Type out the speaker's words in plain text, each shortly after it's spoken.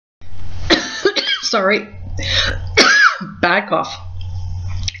Sorry. Bad cough.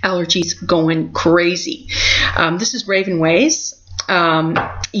 Allergies going crazy. This is Raven Ways.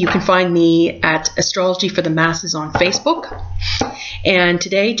 You can find me at Astrology for the Masses on Facebook. And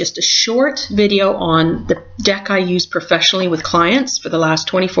today, just a short video on the deck I use professionally with clients for the last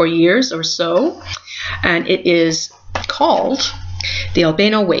 24 years or so. And it is called the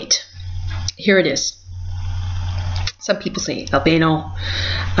Albano-Waite. Here it is. Some people say Albano,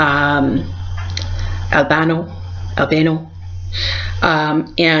 Albano.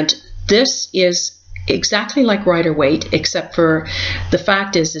 And this is exactly like Rider-Waite, except for the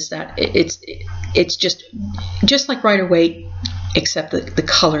fact is that it's just like Rider-Waite, except that the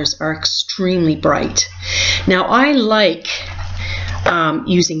colors are extremely bright. Now I like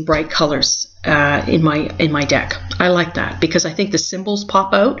using bright colors in my deck. I like that because I think the symbols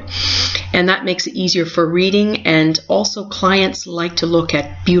pop out, and that makes it easier for reading. And also, clients like to look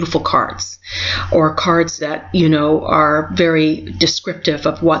at beautiful cards, or cards that, you know, are very descriptive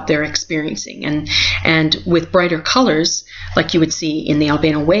of what they're experiencing. And with brighter colors, like you would see in the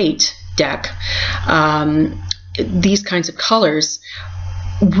Albano-Waite deck, these kinds of colors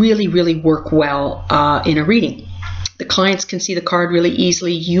really work well in a reading. The clients can see the card really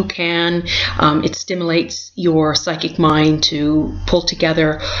easily. You can. It stimulates your psychic mind to pull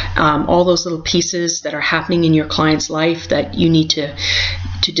together all those little pieces that are happening in your client's life that you need to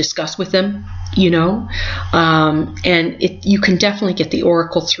discuss with them, you know. And you can definitely get the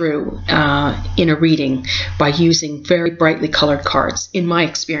oracle through in a reading by using very brightly colored cards, in my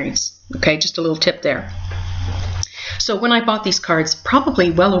experience. Okay, just a little tip there. So when I bought these cards, probably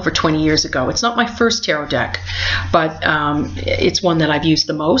well over 20 years ago, it's not my first tarot deck, but it's one that I've used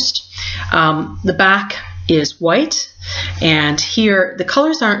the most. The back is white, and here the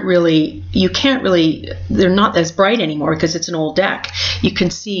colors aren't really, they're not as bright anymore because it's an old deck. You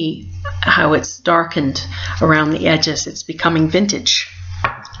can see how it's darkened around the edges. It's becoming vintage,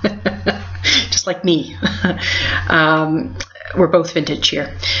 just like me. We're both vintage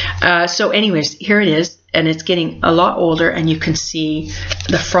here. So anyways, here it is. And it's getting a lot older, and you can see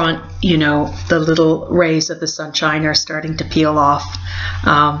the front, you know, the little rays of the sunshine are starting to peel off.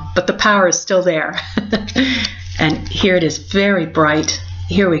 But the power is still there. And here it is, very bright.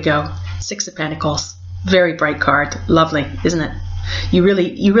 Here we go, Six of Pentacles. Very bright card. Lovely, isn't it? You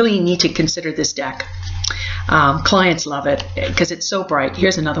really need to consider this deck. Clients love it because it's so bright.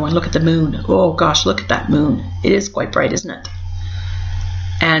 Here's another one. Look at the moon. Oh gosh, look at that moon. It is quite bright, isn't it?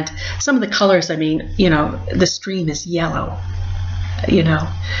 And some of the colors, I mean, you know, the stream is yellow. You know,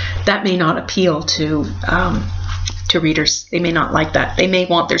 that may not appeal to readers. They may not like that. They may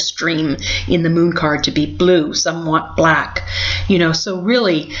want their stream in the moon card to be blue, somewhat black. You know, so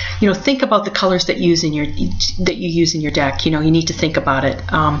really, you know, think about the colors that you use in your deck. You know, you need to think about it.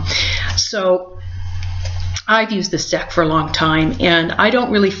 So I've used this deck for a long time, and I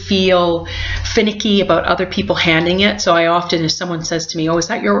don't really feel finicky about other people handing it. So I often, if someone says to me, oh, is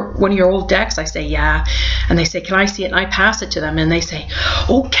that one of your old decks? I say, yeah. And they say, can I see it? And I pass it to them, and they say,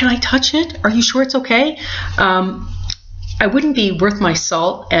 oh, can I touch it? Are you sure it's okay? I wouldn't be worth my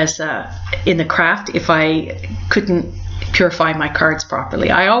salt as in the craft if I couldn't purify my cards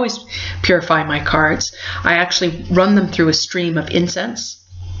properly. I always purify my cards. I actually run them through a stream of incense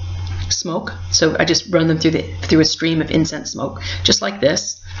smoke. So I just run them through a stream of incense smoke, just like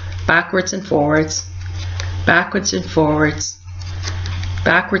this, backwards and forwards, backwards and forwards,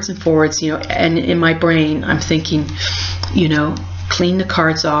 backwards and forwards, you know. And in my brain, I'm thinking, you know, clean the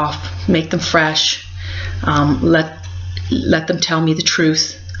cards off, make them fresh, let them tell me the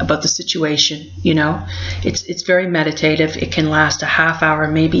truth about the situation. You know, it's very meditative. It can last a half hour,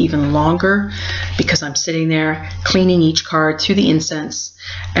 maybe even longer, because I'm sitting there cleaning each card through the incense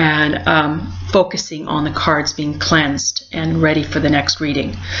and focusing on the cards being cleansed and ready for the next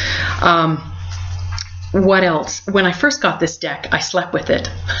reading. What else? When I first got this deck, I slept with it.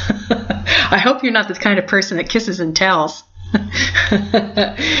 I hope you're not the kind of person that kisses and tells.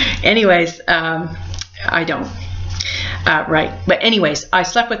 Anyways, I don't. Right. But anyways, I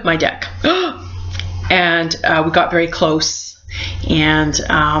slept with my deck. And we got very close. And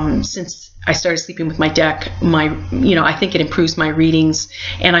since I started sleeping with my deck, I think it improves my readings,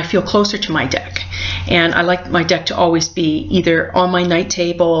 and I feel closer to my deck. And I like my deck to always be either on my night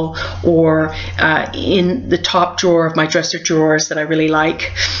table or in the top drawer of my dresser drawers that I really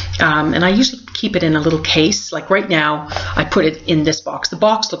like. And I usually keep it in a little case. Like right now, I put it in this box. The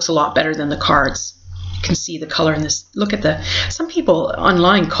box looks a lot better than the cards. Can see the color in this. Look at some people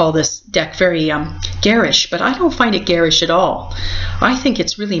online call this deck very garish, but I don't find it garish at all. I think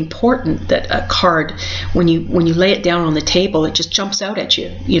it's really important that a card, when you lay it down on the table, it just jumps out at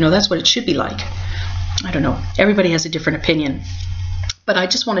you. You know, that's what it should be like. I don't know. Everybody has a different opinion. But I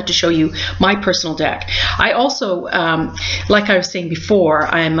just wanted to show you my personal deck. I also, like I was saying before,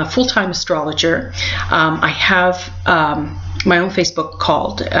 I'm a full-time astrologer. I have my own Facebook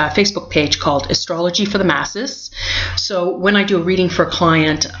page called Astrology for the Masses. So when I do a reading for a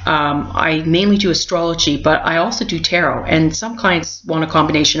client, I mainly do astrology, but I also do tarot. And some clients want a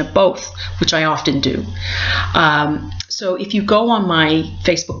combination of both, which I often do. So if you go on my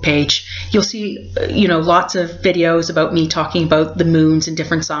Facebook page, you'll see, lots of videos about me talking about the moons and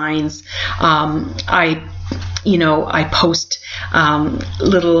different signs. I post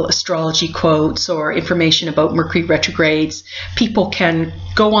little astrology quotes or information about Mercury retrogrades. People can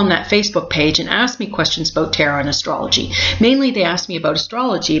go on that Facebook page and ask me questions about tarot and astrology. Mainly they ask me about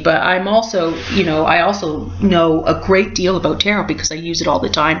astrology, but I'm also, I also know a great deal about tarot because I use it all the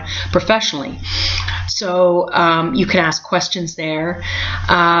time professionally. So you can ask questions there,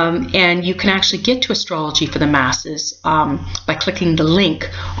 and you can actually get to Astrology for the Masses by clicking the link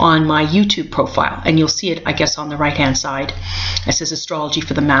on my YouTube profile, and you'll see it, I guess, on the right-hand side. It says Astrology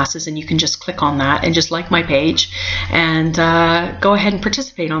for the Masses, and you can just click on that and just like my page and go ahead and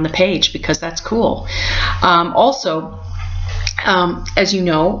participate on the page, because that's cool. Also, as you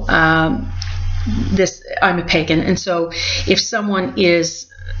know, I'm a pagan, and so if someone is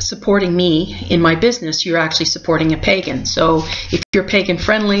supporting me in my business, you're actually supporting a pagan. So if you're pagan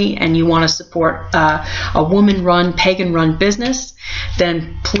friendly and you want to support a woman-run, pagan-run business,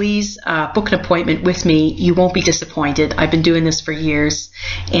 then please book an appointment with me. You won't be disappointed. I've been doing this for years,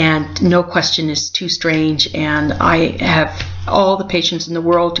 and no question is too strange, and I have all the patience in the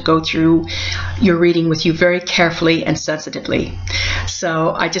world to go through your reading with you very carefully and sensitively.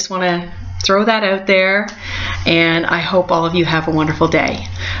 So I just want to throw that out there, and I hope all of you have a wonderful day.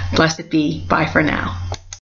 Blessed be. Bye for now.